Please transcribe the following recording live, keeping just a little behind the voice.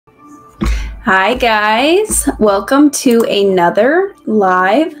Hi guys, welcome to another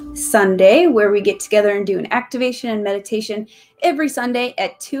live Sunday where we get together and do an activation and meditation every Sunday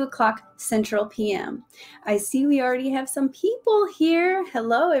at 2 o'clock Central PM. I see we already have some people here.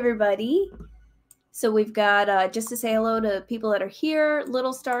 Hello everybody. So we've got, just to say hello to people that are here,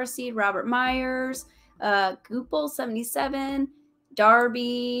 Little Starseed, Robert Myers, Goopel77,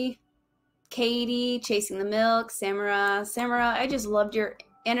 Darby, Katie, Chasing the Milk, Samara, I just loved your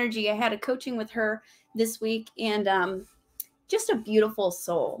energy. I had a coaching with her this week, and just a beautiful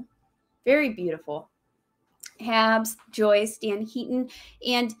soul. Very beautiful. Habs, Joyce, Dan Heaton.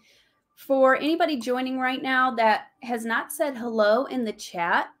 And for anybody joining right now that has not said hello in the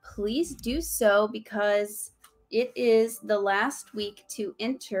chat, please do so because it is the last week to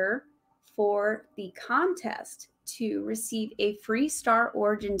enter for the contest to receive a free Star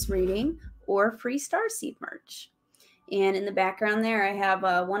Origins reading or free Starseed merch. And in the background there, I have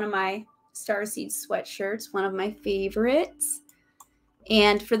one of my Starseed sweatshirts, one of my favorites.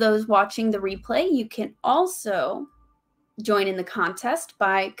 And for those watching the replay, you can also join in the contest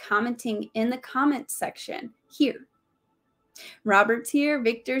by commenting in the comments section here. Robert's here,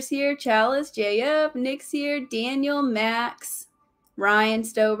 Victor's here, Chalice, JF, Nick's here, Daniel, Max, Ryan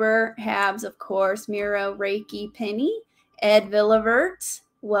Stober, Habs, of course, Miro, Reiki, Penny, Ed Villavert,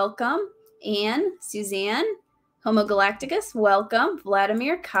 welcome, Anne, Suzanne, Homo Galacticus, welcome,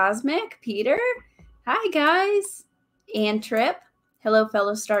 Vladimir, Cosmic, Peter, hi guys, and Trip, hello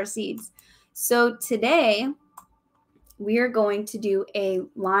fellow Starseeds. So today we are going to do a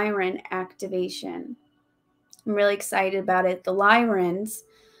Lyran activation. I'm really excited about it. The Lyrans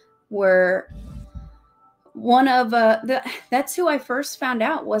were one of that's who I first found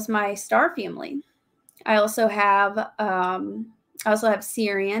out was my star family. I also have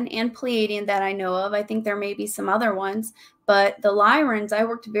Syrian and Pleiadian that I know of. I think there may be some other ones, but the Lyrans I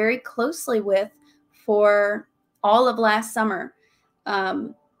worked very closely with for all of last summer.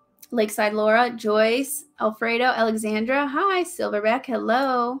 Lakeside Laura, Joyce, Alfredo, Alexandra, hi, Silverback,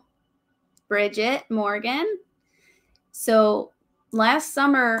 hello, Bridget, Morgan. So last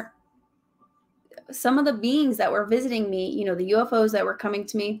summer, some of the beings that were visiting me, you know, the UFOs that were coming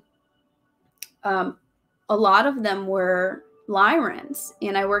to me, a lot of them were Lyrans,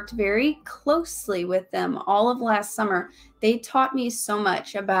 and I worked very closely with them all of last summer. They taught me so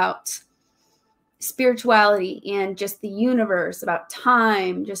much about spirituality and just the universe, about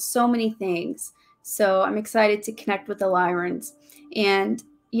time, just so many things. So I'm excited to connect with the Lyrans. And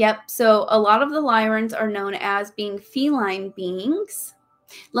yep, so a lot of the Lyrans are known as being feline beings.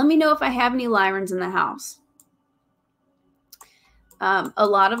 Let me know if I have any Lyrans in the house. A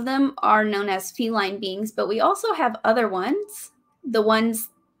lot of them are known as feline beings, but we also have other ones. The ones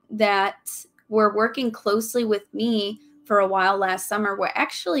that were working closely with me for a while last summer were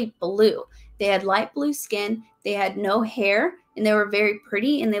actually blue. They had light blue skin, they had no hair, and they were very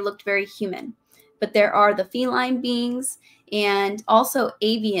pretty, and they looked very human. But there are the feline beings and also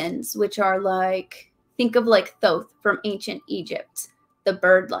avians, which are like, think of like Thoth from ancient Egypt, the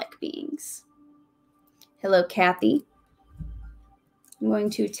bird-like beings. Hello, Kathy. I'm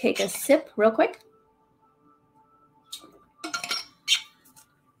going to take a sip real quick.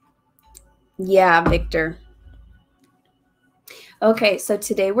 Yeah, Victor. Okay, so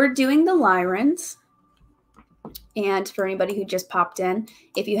today we're doing the Lyrans. And for anybody who just popped in,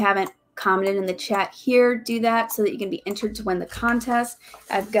 if you haven't commented in the chat here, do that so that you can be entered to win the contest.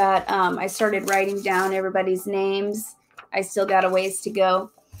 I've got, I started writing down everybody's names. I still got a ways to go.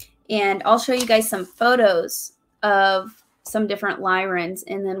 And I'll show you guys some photos of some different Lyrans,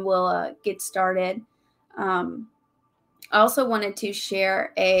 and then we'll get started. I also wanted to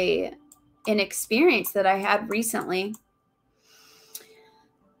share an experience that I had recently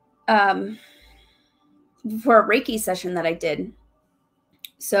for a Reiki session that I did.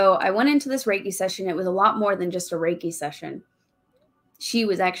 So I went into this Reiki session. It was a lot more than just a Reiki session. She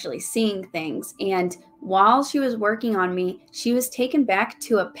was actually seeing things. And while she was working on me, she was taken back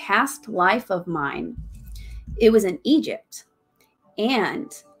to a past life of mine. It was in Egypt.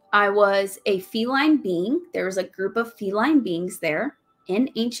 And I was a feline being. There was a group of feline beings there in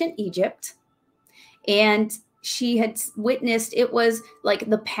ancient Egypt. And she had witnessed, it was like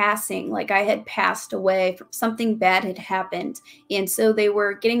the passing, like I had passed away, something bad had happened. And so they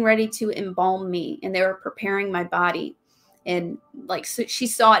were getting ready to embalm me, and they were preparing my body. And like, so she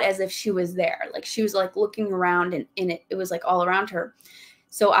saw it as if she was there. Like she was like looking around, and it was like all around her.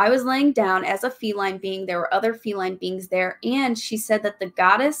 So I was laying down as a feline being. There were other feline beings there. And she said that the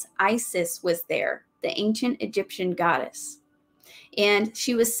goddess Isis was there, the ancient Egyptian goddess. And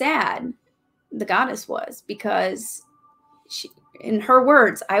she was sad. The goddess was, because in her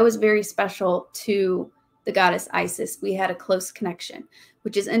words, I was very special to the goddess Isis. We had a close connection,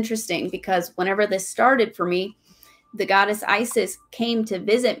 which is interesting because whenever this started for me, the goddess Isis came to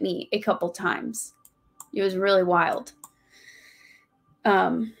visit me a couple times. It was really wild.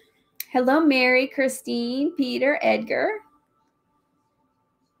 Hello, Mary, Christine, Peter, Edgar.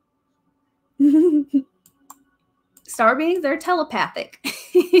 Star beings, they're telepathic.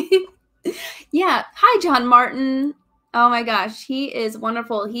 Yeah. Hi, John Martin. Oh my gosh, he is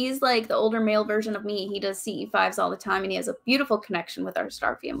wonderful. He's like the older male version of me. He does CE5s all the time, and he has a beautiful connection with our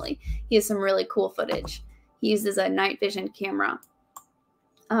star family. He has some really cool footage. He uses a night vision camera.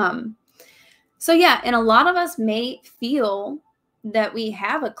 So yeah, and a lot of us may feel that we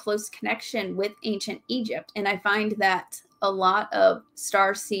have a close connection with ancient Egypt. And I find that a lot of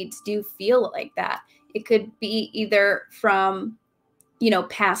star seeds do feel like that. It could be either from,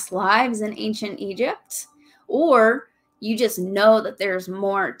 past lives in ancient Egypt, or you just know that there's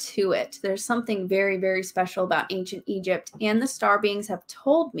more to it. There's something very, very special about ancient Egypt. And the star beings have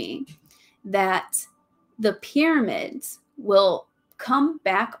told me that the pyramids will come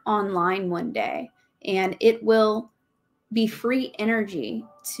back online one day, and it will be free energy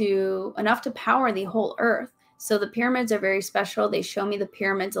enough to power the whole earth. So the pyramids are very special. They show me the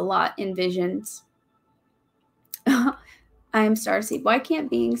pyramids a lot in visions. I am Starseed. Why can't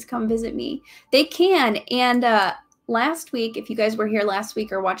beings come visit me? They can. And last week, if you guys were here last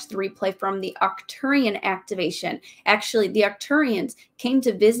week or watched the replay from the Arcturian activation, actually the Arcturians came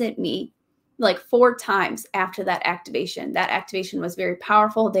to visit me like 4 times after that activation. That activation was very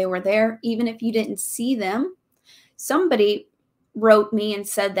powerful. They were there. Even if you didn't see them, somebody wrote me and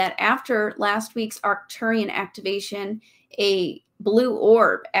said that after last week's Arcturian activation, a blue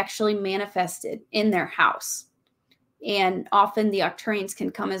orb actually manifested in their house. And often the Arcturians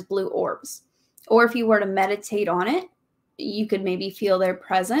can come as blue orbs. Or if you were to meditate on it, you could maybe feel their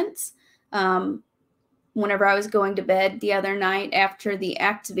presence. Whenever I was going to bed the other night after the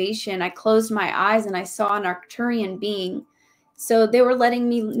activation, I closed my eyes and I saw an Arcturian being. So they were letting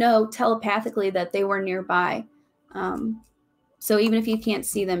me know telepathically that they were nearby. So even if you can't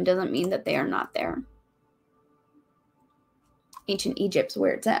see them, doesn't mean that they are not there. Ancient Egypt's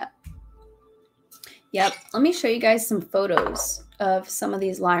where it's at. Yep. Let me show you guys some photos of some of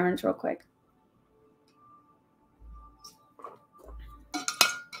these Lyrans real quick.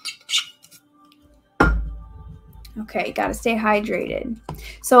 Okay, got to stay hydrated.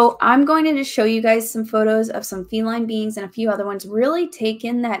 So I'm going to just show you guys some photos of some feline beings and a few other ones. Really take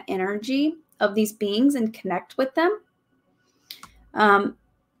in that energy of these beings and connect with them.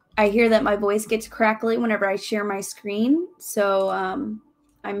 I hear that my voice gets crackly whenever I share my screen, so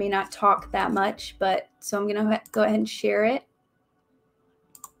I may not talk that much, but so I'm going to go ahead and share it.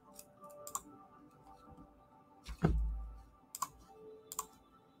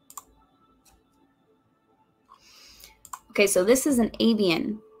 Okay, so this is an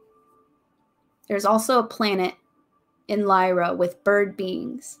avian. There's also a planet in Lyra with bird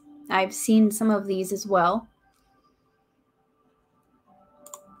beings. I've seen some of these as well.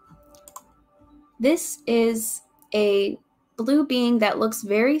 This is a blue being that looks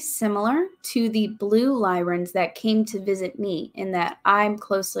very similar to the blue Lyrans that came to visit me and that I'm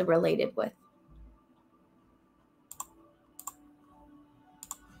closely related with.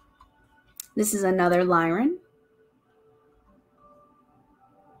 This is another Lyran.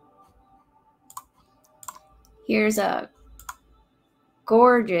 Here's a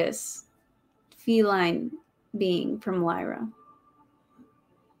gorgeous feline being from Lyra.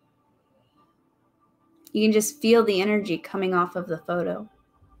 You can just feel the energy coming off of the photo.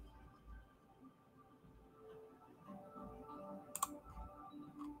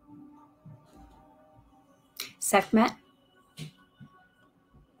 Sekhmet.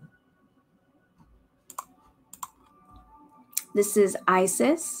 This is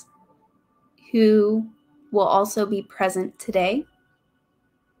Isis, who will also be present today.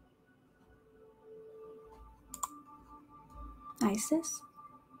 Isis.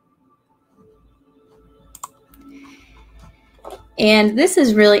 And this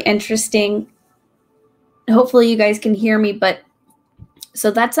is really interesting. Hopefully you guys can hear me, but so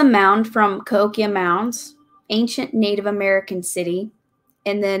that's a mound from Cahokia Mounds, ancient Native American city.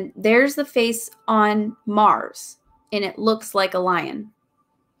 And then there's the face on Mars, and it looks like a lion.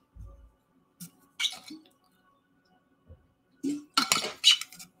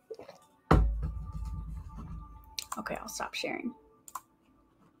 Okay, I'll stop sharing.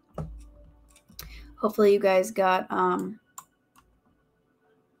 Hopefully you guys got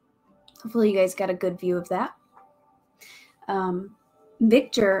a good view of that.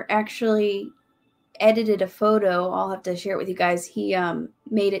 Victor actually edited a photo. I'll have to share it with you guys. He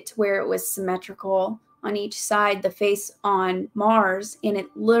made it to where it was symmetrical on each side, the face on Mars, and it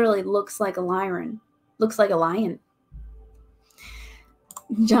literally looks like a Lyran. Looks like a lion.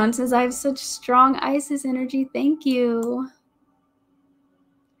 John says, I have such strong Isis energy. Thank you.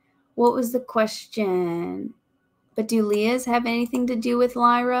 What was the question? But do Leahs have anything to do with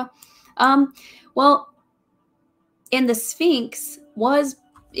Lyra? Well, and the Sphinx was,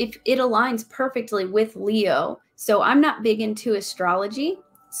 if it aligns perfectly with Leo. So I'm not big into astrology.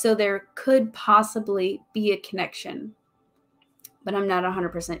 So there could possibly be a connection, but I'm not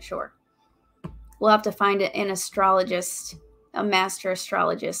 100% sure. We'll have to find an astrologist, a master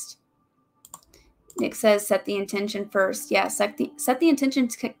astrologist. Nick says, set the intention first. Yeah, set the intention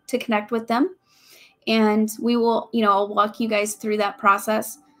to connect with them. And we will, I'll walk you guys through that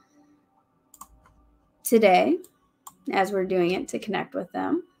process today as we're doing it to connect with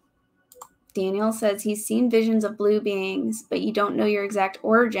them. Daniel says he's seen visions of blue beings, but you don't know your exact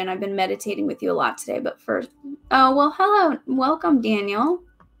origin. I've been meditating with you a lot today, but first, oh, well, hello. Welcome, Daniel.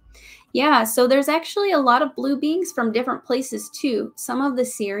 Yeah, so there's actually a lot of blue beings from different places too. Some of the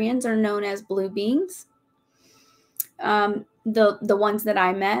Syrians are known as blue beings. The ones that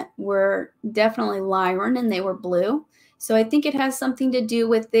I met were definitely Lyran, and they were blue. So I think it has something to do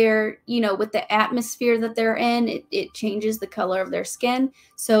with their, with the atmosphere that they're in. It changes the color of their skin.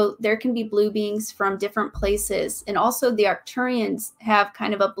 So there can be blue beings from different places. And also the Arcturians have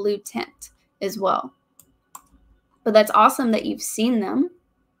kind of a blue tint as well. But that's awesome that you've seen them.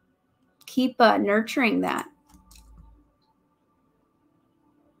 Keep nurturing that.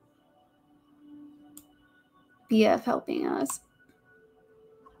 BF helping us.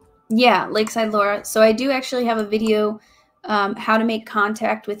 Yeah, Lakeside Laura. So I do actually have a video how to make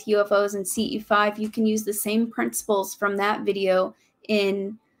contact with UFOs and CE5. You can use the same principles from that video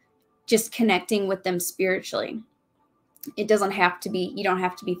in just connecting with them spiritually. It doesn't have to be, you don't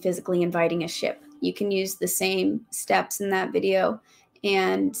have to be physically inviting a ship. You can use the same steps in that video.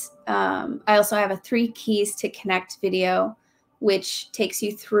 And I also have a 3 keys to connect video, which takes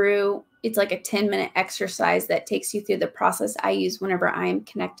you through, it's like a 10-minute exercise that takes you through the process I use whenever I'm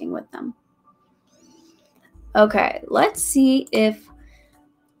connecting with them. Okay, let's see if,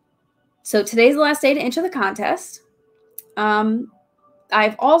 so today's the last day to enter the contest.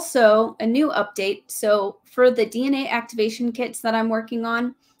 I've also, a new update. So for the DNA activation kits that I'm working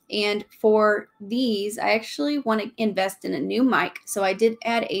on, and for these, I actually want to invest in a new mic. So I did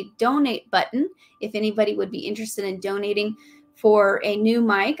add a donate button. If anybody would be interested in donating for a new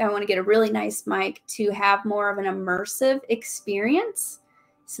mic, I want to get a really nice mic to have more of an immersive experience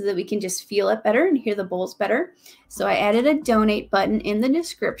so that we can just feel it better and hear the bowls better. So I added a donate button in the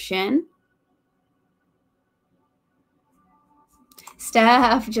description.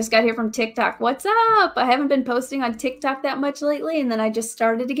 Steph just got here from TikTok. What's up? I haven't been posting on TikTok that much lately, and then I just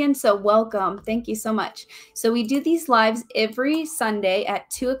started again, so welcome. Thank you so much. So we do these lives every Sunday at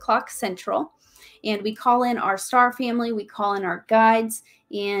 2 o'clock Central, and we call in our star family, we call in our guides,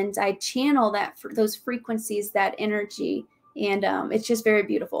 and I channel that for those frequencies, that energy, and it's just very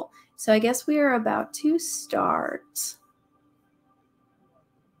beautiful. So I guess we are about to start.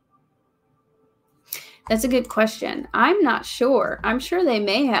 That's a good question. I'm not sure. I'm sure they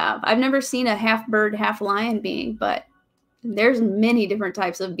may have. I've never seen a half bird, half lion being, but there's many different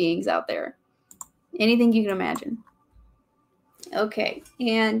types of beings out there. Anything you can imagine. Okay,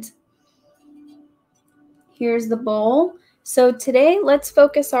 and here's the bowl. So today, let's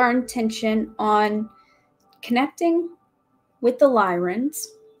focus our intention on connecting with the Lyrans,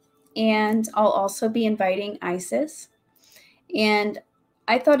 and I'll also be inviting Isis. And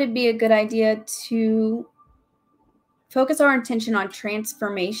I thought it'd be a good idea to focus our intention on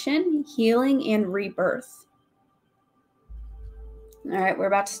transformation, healing, and rebirth. All right, we're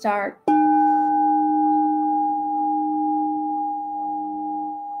about to start.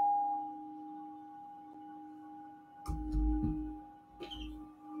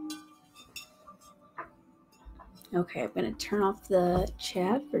 Okay, I'm going to turn off the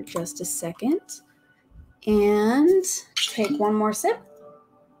chat for just a second and take one more sip.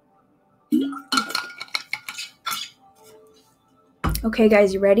 Okay,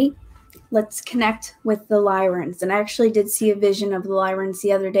 guys, you ready? Let's connect with the Lyrans. And I actually did see a vision of the Lyrans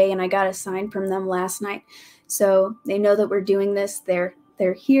the other day, and I got a sign from them last night. So they know that we're doing this. They're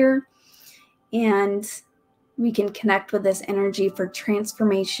here, and we can connect with this energy for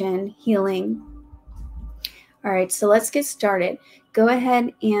transformation, healing. All right, so let's get started. Go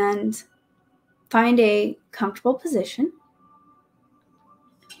ahead and find a comfortable position.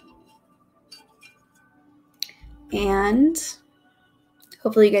 And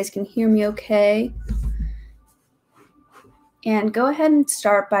Hopefully you guys can hear me okay. And go ahead and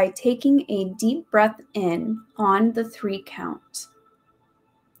start by taking a deep breath in on the 3 count.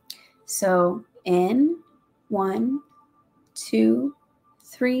 So in, 1, 2,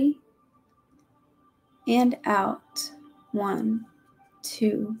 3, and out, 1,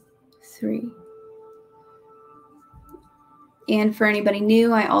 2, 3. And for anybody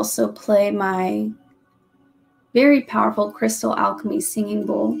new, I also play my very powerful crystal alchemy singing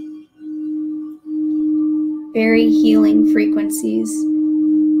bowl. Very healing frequencies.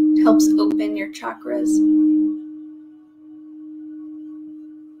 It helps open your chakras.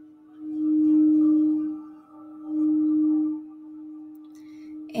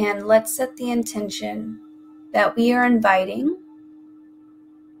 And let's set the intention that we are inviting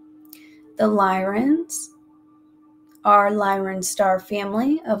the Lyrans, our Lyran star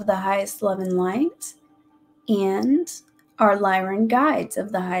family of the highest love and light, and our Lyran guides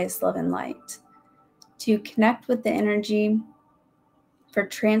of the highest love and light to connect with the energy for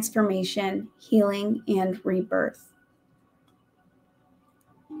transformation, healing, and rebirth.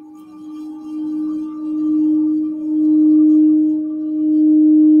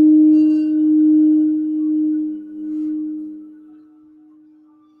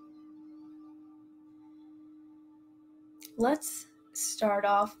 Let's start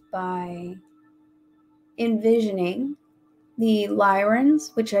off by envisioning the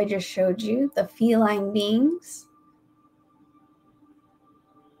Lyrans, which I just showed you, the feline beings.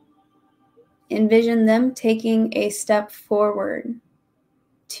 Envision them taking a step forward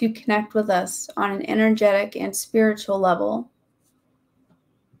to connect with us on an energetic and spiritual level.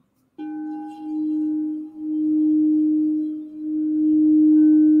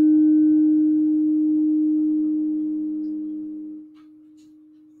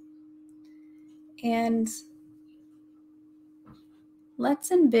 And let's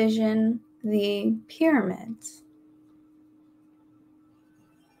envision the pyramids.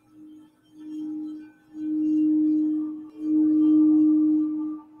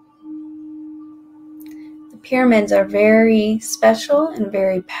 The pyramids are very special and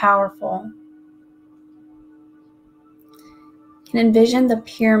very powerful. You can envision the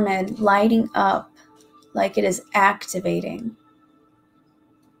pyramid lighting up like it is activating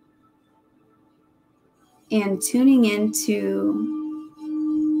and tuning into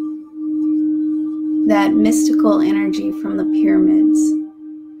that mystical energy from the pyramids.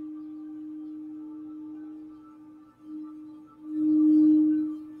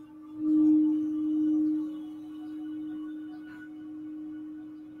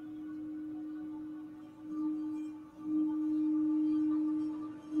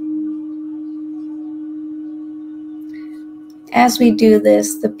 As we do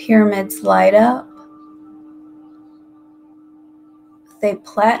this, the pyramids light up with a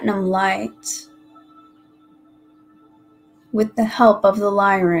platinum light with the help of the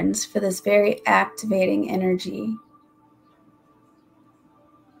Lyrans for this very activating energy.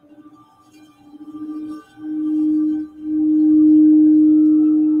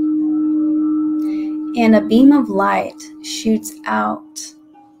 And a beam of light shoots out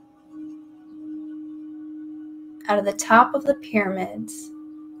of the top of the pyramids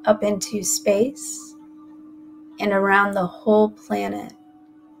up into space and around the whole planet.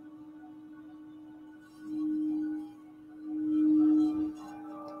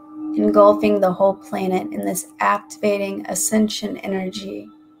 Engulfing the whole planet in this activating ascension energy.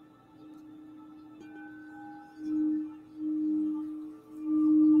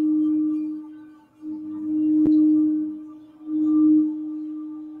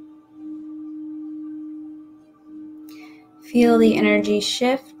 Feel the energy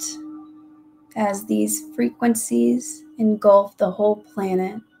shift as these frequencies engulf the whole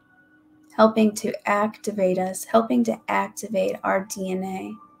planet, helping to activate us, helping to activate our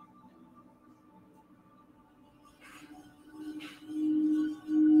DNA.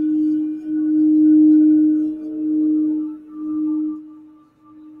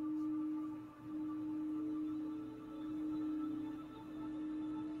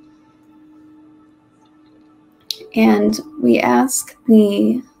 And we ask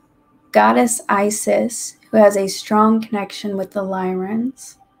the goddess Isis, who has a strong connection with the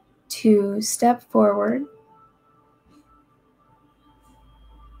Lyrans, to step forward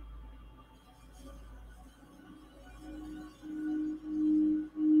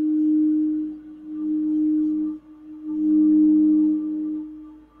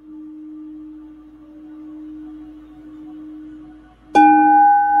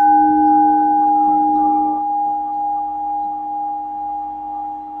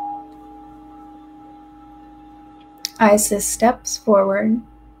Isis steps forward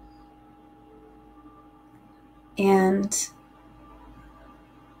and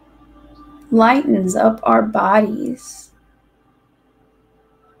lightens up our bodies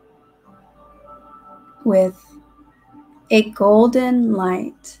with a golden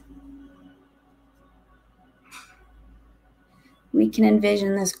light. We can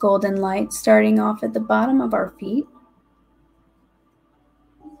envision this golden light starting off at the bottom of our feet,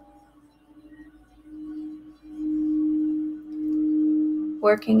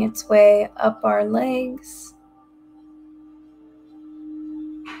 working its way up our legs,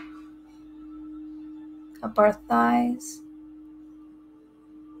 up our thighs,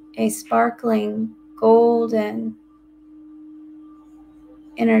 a sparkling golden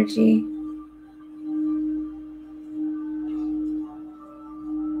energy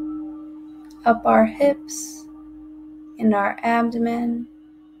up our hips and our abdomen,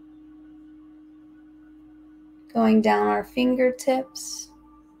 going down our fingertips,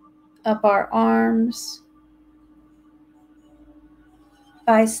 up our arms,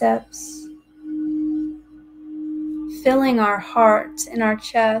 biceps, filling our heart and our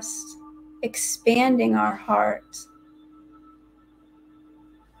chest, expanding our heart.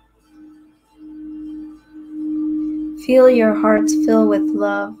 Feel your hearts fill with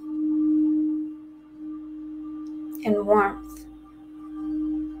love and warmth.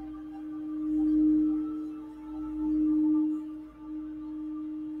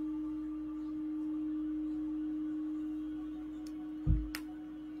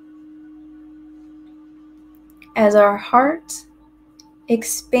 As our heart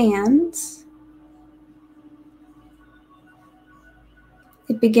expands,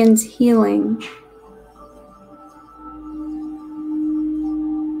 it begins healing.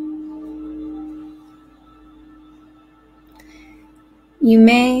 You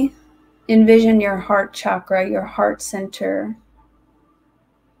may envision your heart chakra, your heart center.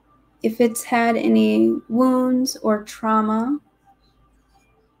 If it's had any wounds or trauma,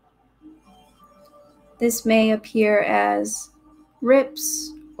 this may appear as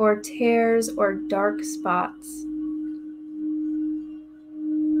rips or tears or dark spots.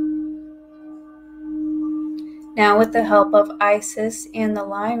 Now, with the help of Isis and the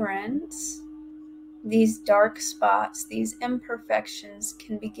Lyrans, these dark spots, these imperfections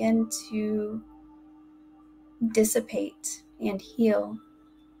can begin to dissipate and heal.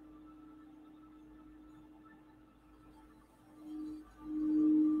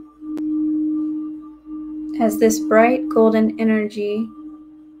 As this bright golden energy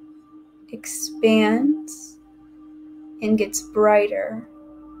expands and gets brighter,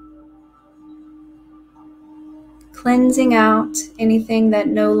 cleansing out anything that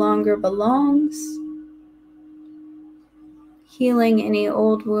no longer belongs, healing any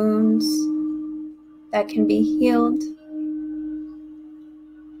old wounds that can be healed.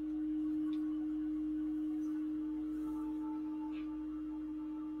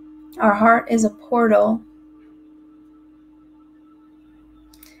 Our heart is a portal.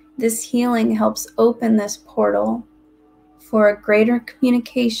 This healing helps open this portal for a greater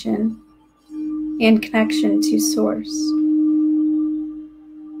communication and connection to Source.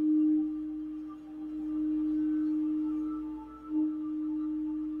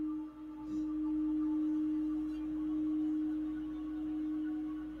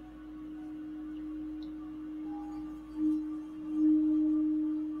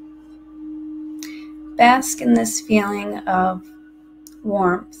 Bask in this feeling of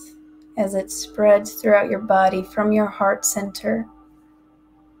warmth as it spreads throughout your body from your heart center.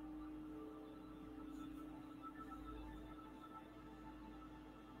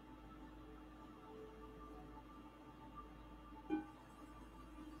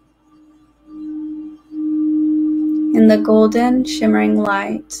 And the golden shimmering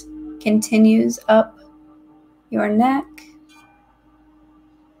light continues up your neck,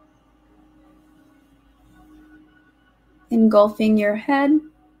 engulfing your head,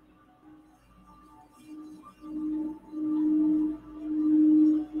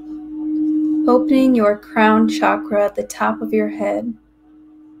 opening your crown chakra at the top of your head,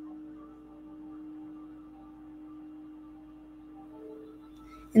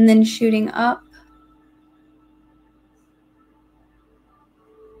 and then shooting up,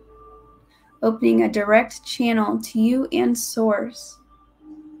 opening a direct channel to you and Source.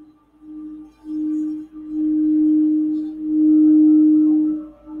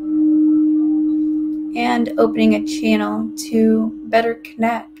 And opening a channel to better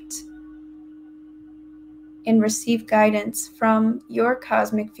connect and receive guidance from your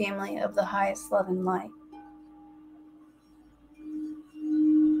cosmic family of the highest love and light.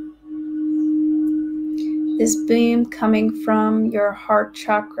 This beam coming from your heart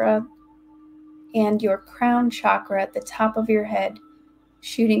chakra and your crown chakra at the top of your head,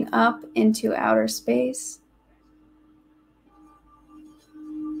 shooting up into outer space.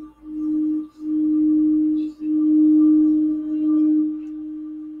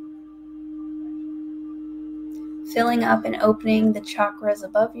 Filling up and opening the chakras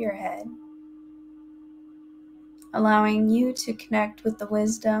above your head, allowing you to connect with the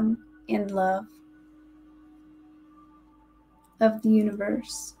wisdom and love of the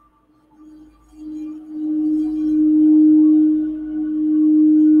universe.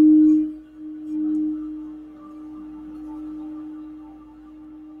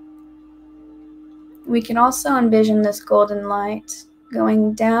 We can also envision this golden light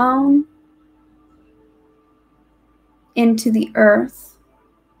going down into the earth,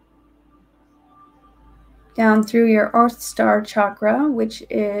 down through your Earth Star chakra, which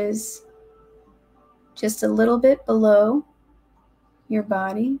is just a little bit below your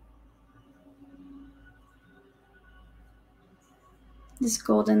body. This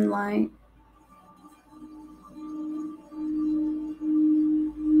golden light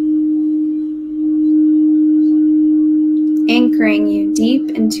anchoring you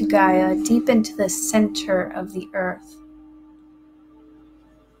deep into Gaia, deep into the center of the earth,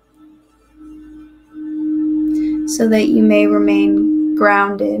 so that you may remain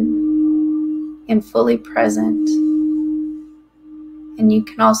grounded and fully present. And you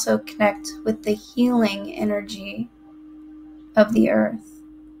can also connect with the healing energy of the earth.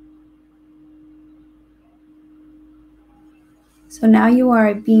 So now you are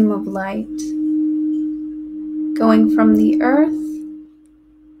a beam of light, going from the earth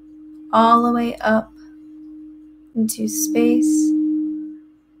all the way up into space,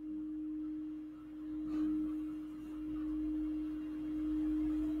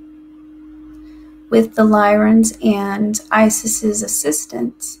 with the Lyrans and Isis's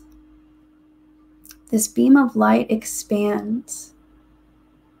assistance. This beam of light expands,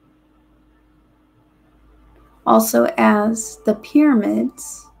 also as the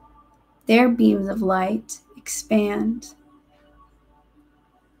pyramids, their beams of light expand.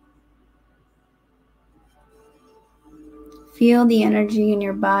 Feel the energy in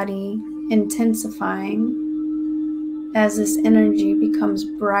your body intensifying as this energy becomes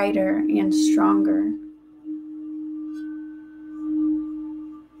brighter and stronger.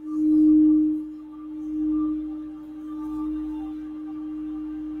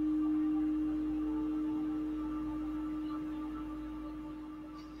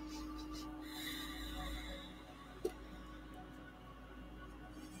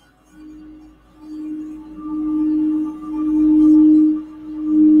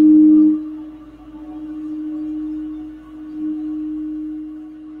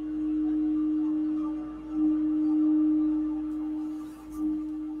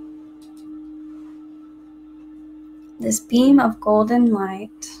 This beam of golden light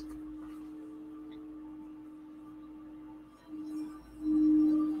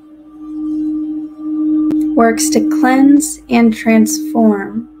works to cleanse and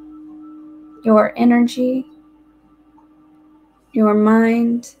transform your energy, your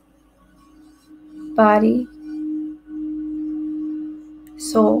mind, body,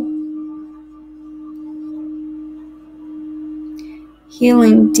 soul.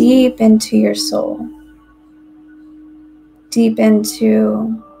 Healing deep into your soul, deep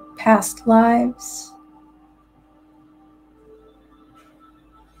into past lives,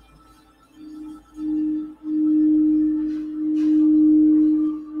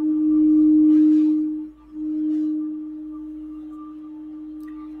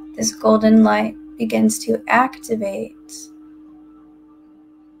 this golden light begins to activate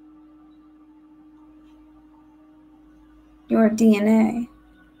your DNA.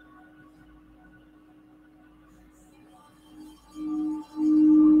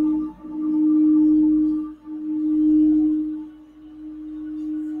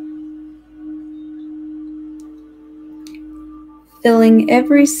 Filling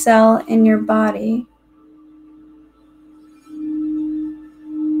every cell in your body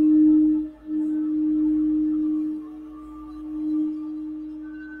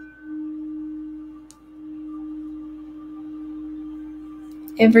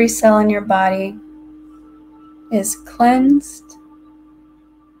Every cell in your body is cleansed,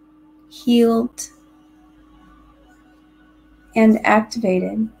 healed, and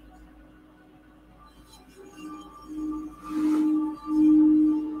activated.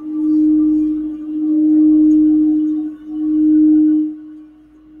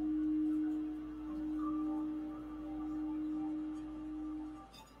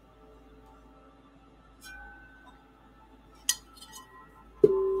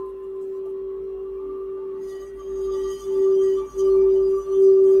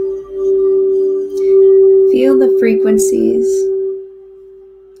 Feel the frequencies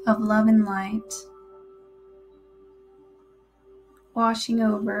of love and light washing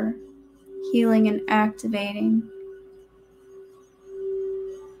over, healing and activating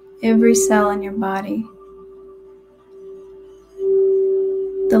every cell in your body.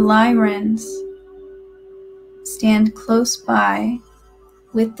 The Lyrans stand close by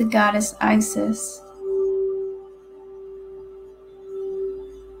with the goddess Isis.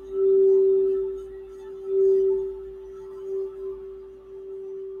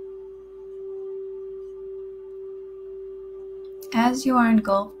 As you are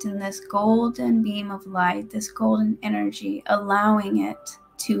engulfed in this golden beam of light, this golden energy, allowing it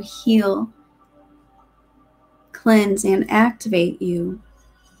to heal, cleanse, and activate you,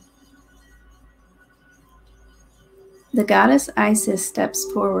 the goddess Isis steps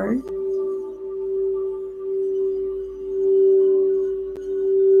forward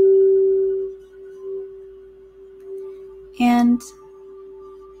and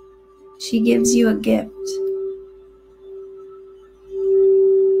she gives you a gift.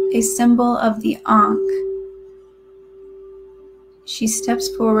 A symbol of the Ankh. She steps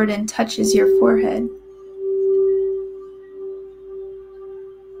forward and touches your forehead.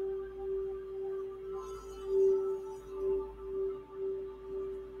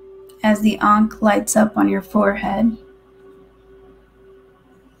 As the Ankh lights up on your forehead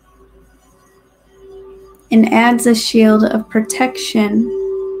and adds a shield of protection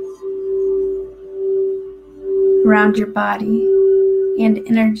around your body and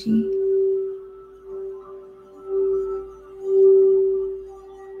energy.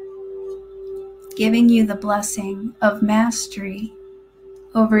 Giving you the blessing of mastery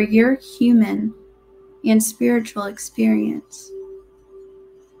over your human and spiritual experience.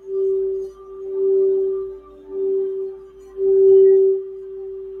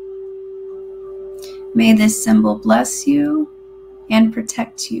 May this symbol bless you and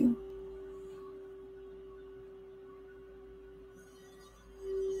protect you.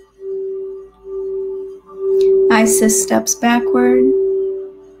 Isis steps backward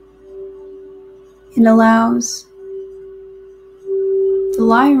and allows the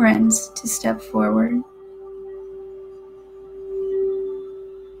Lyrans to step forward.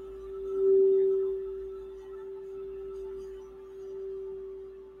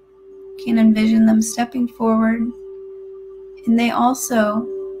 Can envision them stepping forward, and they also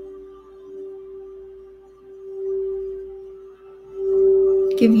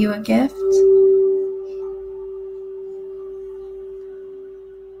give you a gift.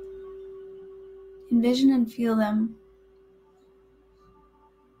 Envision and feel them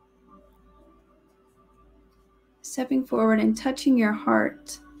stepping forward and touching your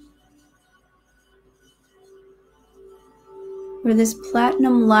heart, where this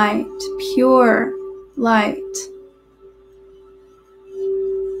platinum light, pure light,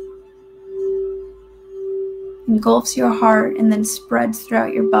 engulfs your heart and then spreads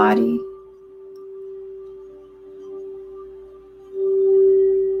throughout your body.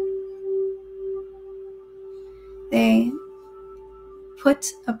 They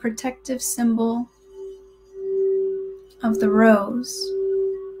put a protective symbol of the rose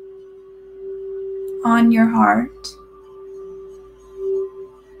on your heart.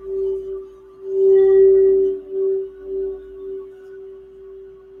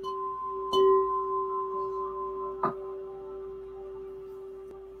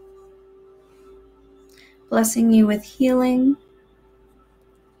 Blessing you with healing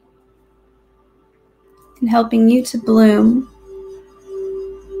and helping you to bloom.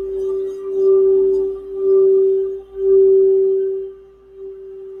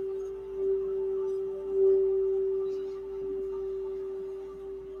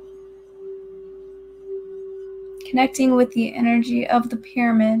 Connecting with the energy of the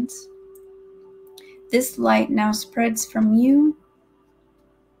pyramids, this light now spreads from you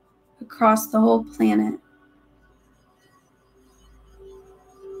across the whole planet.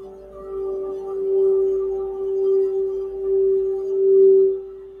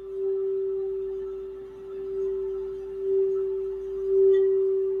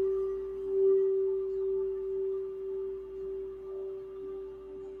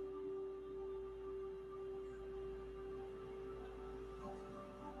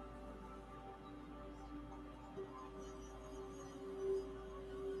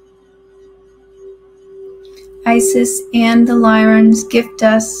 Isis and the Lyrans gift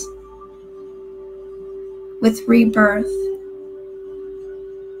us with rebirth.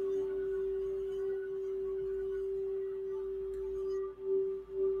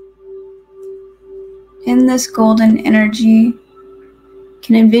 In this golden energy,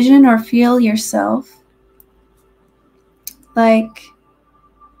 can envision or feel yourself like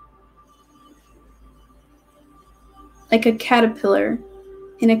a caterpillar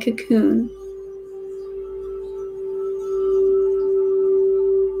in a cocoon.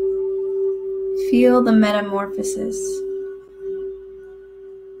 Feel the metamorphosis.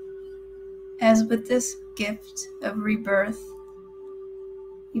 As with this gift of rebirth,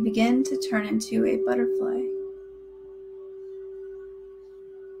 you begin to turn into a butterfly.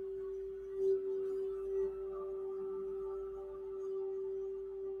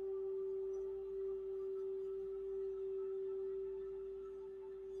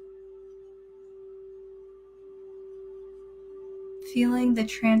 Feeling the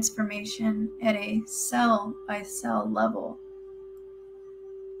transformation at a cell-by-cell level,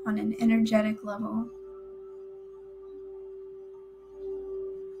 on an energetic level.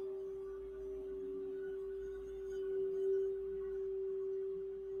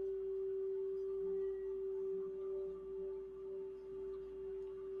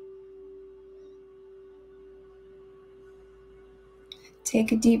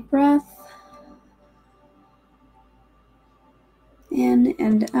 Take a deep breath. In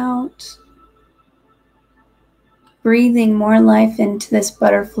and out. Breathing more life into this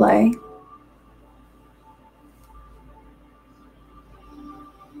butterfly.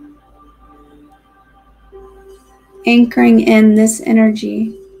 Anchoring in this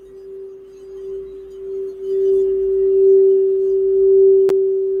energy.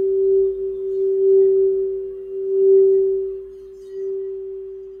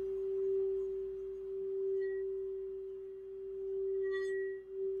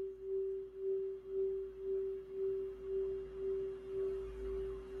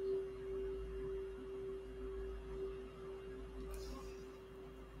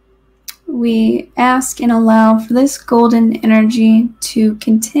 We ask and allow for this golden energy to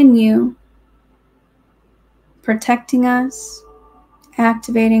continue protecting us,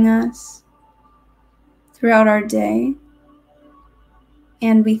 activating us throughout our day.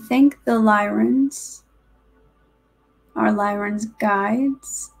 And we thank the Lyrans, our Lyrans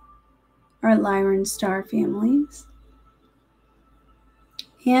guides, our Lyran star families,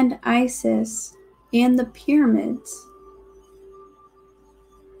 and Isis and the pyramids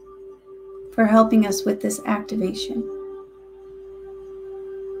for helping us with this activation.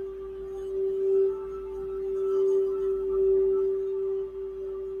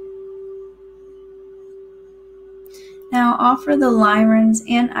 Now offer the Lyrans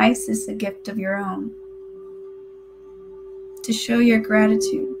and Isis a gift of your own to show your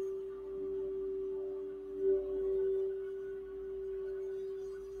gratitude.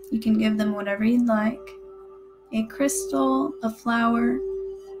 You can give them whatever you'd like, a crystal, a flower,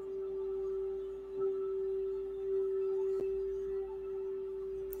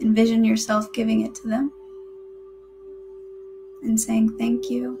 envision yourself giving it to them and saying thank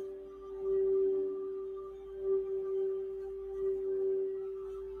you.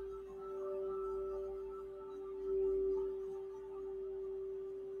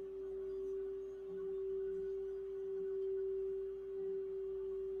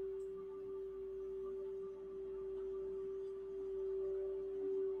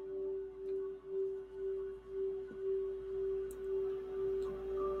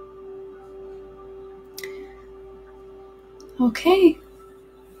 Okay,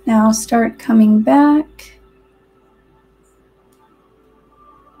 now start coming back.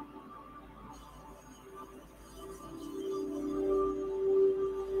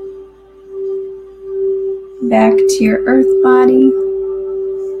 Back to your earth body.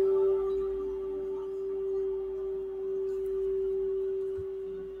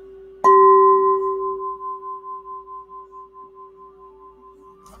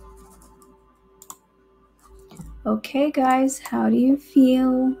 Okay, guys, how do you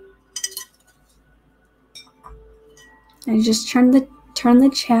feel? I just turn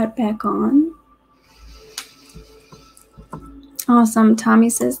the chat back on. Awesome. Tommy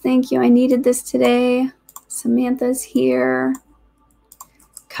says, thank you. I needed this today. Samantha's here.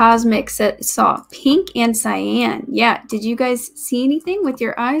 Cosmic saw pink and cyan. Yeah. Did you guys see anything with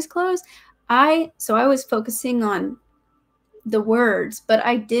your eyes closed? So I was focusing on the words, but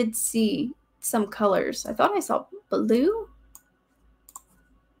I did see some colors. I thought I saw blue.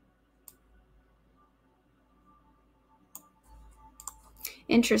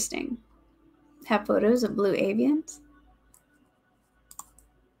 Interesting. Have photos of blue avians.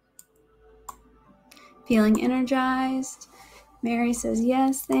 Feeling energized. Mary says,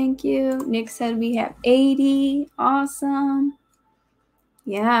 yes, thank you. Nick said we have 80. Awesome.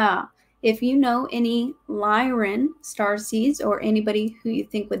 Yeah. If you know any Lyran Starseeds or anybody who you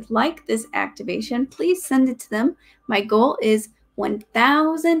think would like this activation, please send it to them. My goal is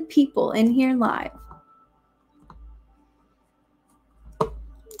 1,000 people in here live.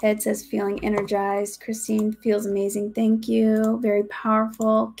 Ed says, feeling energized. Christine feels amazing. Thank you. Very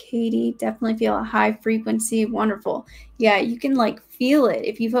powerful. Katie, definitely feel a high frequency. Wonderful. Yeah, you can like feel it.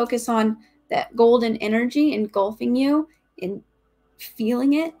 If you focus on that golden energy engulfing you and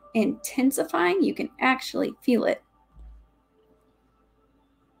feeling it, intensifying, you can actually feel it.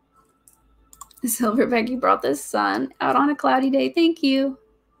 Silverback, you brought the sun out on a cloudy day. Thank you.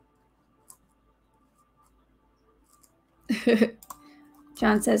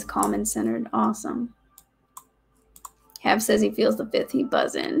 John says calm and centered. Awesome. Hab says he feels the fifth. He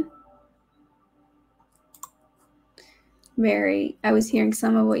buzzing. Mary, I was hearing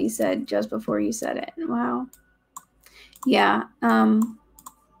some of what you said just before you said it. Wow. Yeah.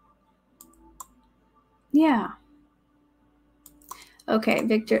 Yeah. Okay,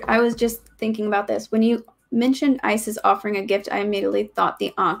 Victor, I was just thinking about this. When you mentioned Isis offering a gift, I immediately thought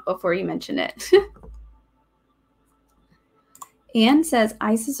the Ankh before you mentioned it. Anne says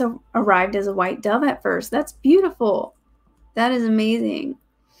Isis arrived as a white dove at first. That's beautiful. That is amazing.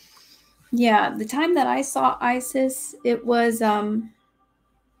 Yeah, the time that I saw Isis, it was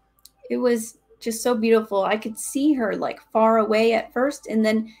just so beautiful. I could see her like far away at first, and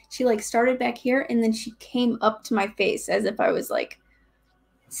then she like started back here, and then she came up to my face as if I was like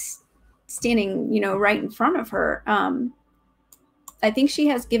standing, you know, right in front of her. I think she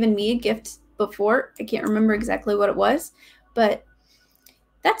has given me a gift before. I can't remember exactly what it was, but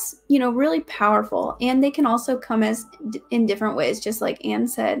that's, you know, really powerful. And they can also come as in different ways, just like Anne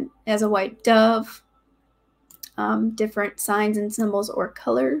said, as a white dove, different signs and symbols or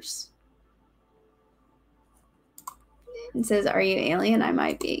colors. And says, are you alien? I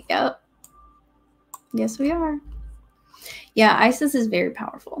might be. Yep. Yes, we are. Yeah, Isis is very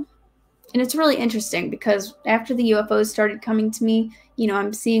powerful. And it's really interesting because after the UFOs started coming to me, you know,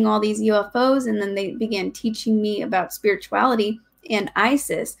 I'm seeing all these UFOs, and then they began teaching me about spirituality, and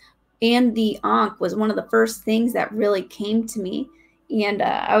Isis and the Ankh was one of the first things that really came to me. And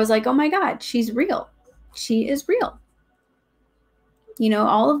I was like, oh my God, she's real. She is real. You know,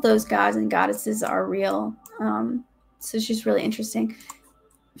 all of those gods and goddesses are real. So she's really interesting.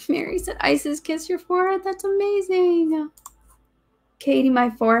 Mary said, Isis, kiss your forehead. That's amazing. Katie, my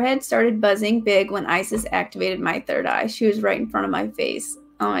forehead started buzzing big when Isis activated my third eye. She was right in front of my face.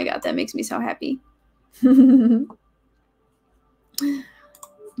 Oh my God, that makes me so happy.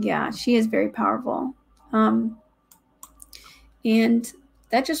 Yeah, she is very powerful. And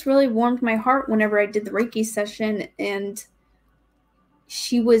that just really warmed my heart whenever I did the Reiki session, and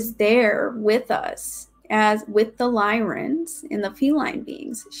she was there with us as with the Lyrans and the feline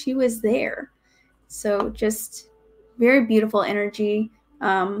beings. She was there. So just very beautiful energy,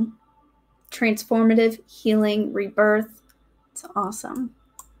 transformative, healing, rebirth. It's awesome.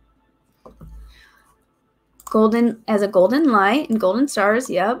 Golden, as a golden light and golden stars.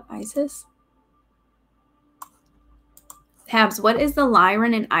 Yep, Isis. Habs, what is the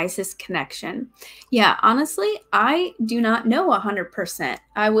Lyran and Isis connection? Yeah, honestly, I do not know 100%.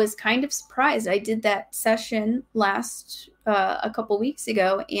 I was kind of surprised. I did that session last a couple weeks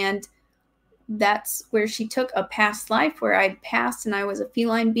ago, and that's where she took a past life where I'd passed and I was a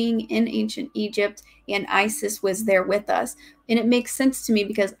feline being in ancient Egypt, and Isis was there with us. And it makes sense to me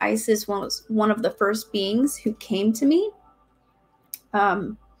because Isis was one of the first beings who came to me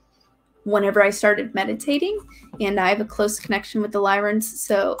whenever I started meditating, and I have a close connection with the Lyrans,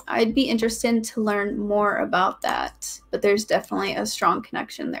 so I'd be interested to learn more about that. But there's definitely a strong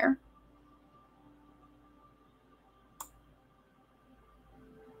connection there.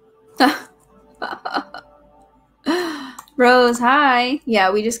 Rose, hi.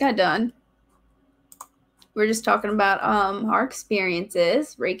 Yeah, we just got done. We're just talking about our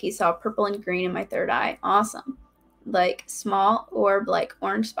experiences. Reiki saw purple and green in my third eye. Awesome. Like small orb, like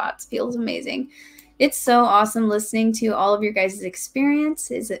orange spots. Feels amazing. It's so awesome listening to all of your guys'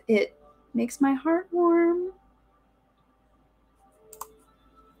 experiences. It makes my heart warm.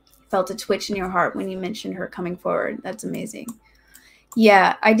 Felt a twitch in your heart when you mentioned her coming forward. That's amazing.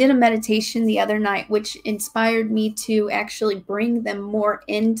 Yeah, I did a meditation the other night, which inspired me to actually bring them more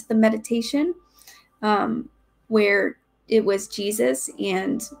into the meditation, where it was Jesus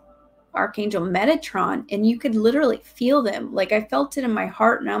and Archangel Metatron, and you could literally feel them. Like I felt it in my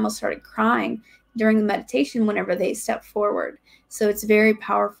heart, and I almost started crying during the meditation whenever they stepped forward. So it's very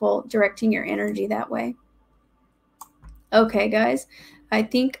powerful directing your energy that way. Okay, guys, I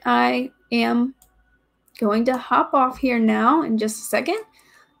think I am going to hop off here now in just a second.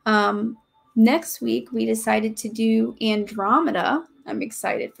 Next week, we decided to do Andromeda. I'm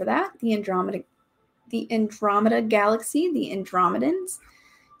excited for that. The Andromeda Galaxy, the Andromedans.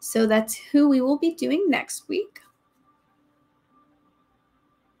 So that's who we will be doing next week.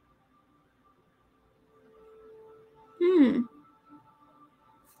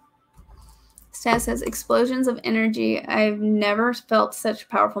 Stas says, explosions of energy. I've never felt such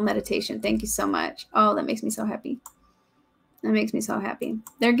powerful meditation. Thank you so much. Oh, that makes me so happy. That makes me so happy.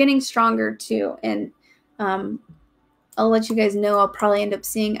 They're getting stronger too. And I'll let you guys know. I'll probably end up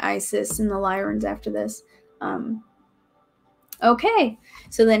seeing Isis and the Lyrans after this. Okay.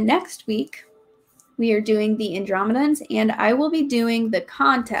 So then next week, we are doing the Andromedans, and I will be doing the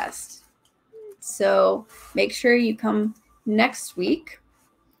contest. So make sure you come next week.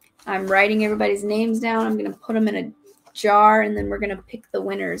 I'm writing everybody's names down. I'm going to put them in a jar, and then we're going to pick the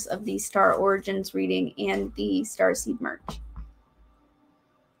winners of the Star Origins reading and the Starseed merch.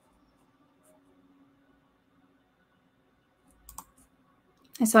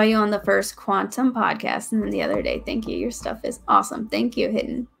 I saw you on the first Quantum podcast and then the other day. Thank you. Your stuff is awesome. Thank you,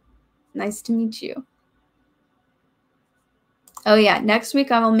 Hidden. Nice to meet you. Oh, yeah. Next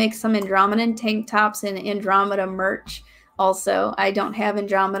week, I will make some Andromedan tank tops and Andromeda merch. Also, I don't have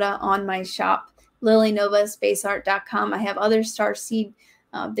Andromeda on my shop, lilynovaspaceart.com. I have other Starseed.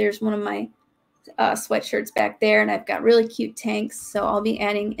 There's one of my sweatshirts back there, and I've got really cute tanks, so I'll be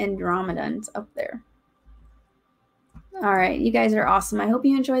adding Andromedans up there. All right, you guys are awesome. I hope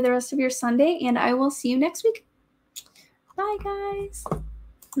you enjoy the rest of your Sunday, and I will see you next week. Bye, guys.